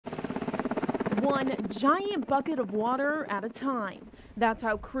one giant bucket of water at a time. That's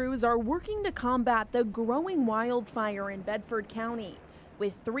how crews are working to combat the growing wildfire in Bedford County,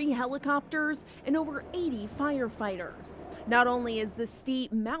 with 3 helicopters and over 80 firefighters. Not only is the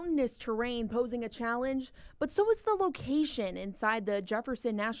steep, mountainous terrain posing a challenge, but so is the location inside the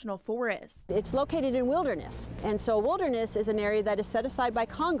Jefferson National Forest. It's located in wilderness, and so wilderness is an area that is set aside by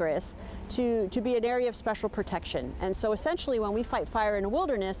Congress to be an area of special protection. And so essentially when we fight fire in a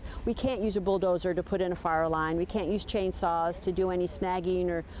wilderness, we can't use a bulldozer to put in a fire line. We can't use chainsaws to do any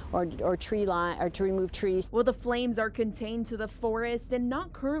snagging or tree line or to remove trees. Well, the flames are contained to the forest and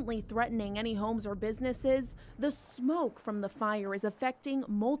not currently threatening any homes or businesses. The smoke from the fire is affecting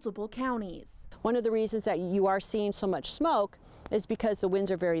multiple counties. One of the reasons that you are seeing so much smoke is because the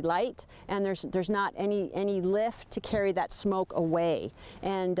winds are very light and there's not any lift to carry that smoke away.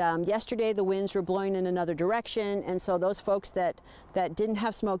 And yesterday the winds were blowing in another direction, and so those folks that didn't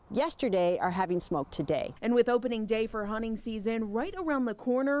have smoke yesterday are having smoke today. And with opening day for hunting season right around the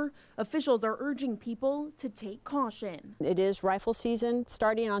corner, officials are urging people to take caution. It is rifle season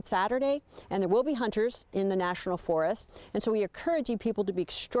starting on Saturday, and there will be hunters in the National Forest, and so we are encouraging people to be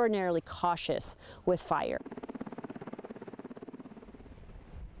extraordinarily cautious with fire.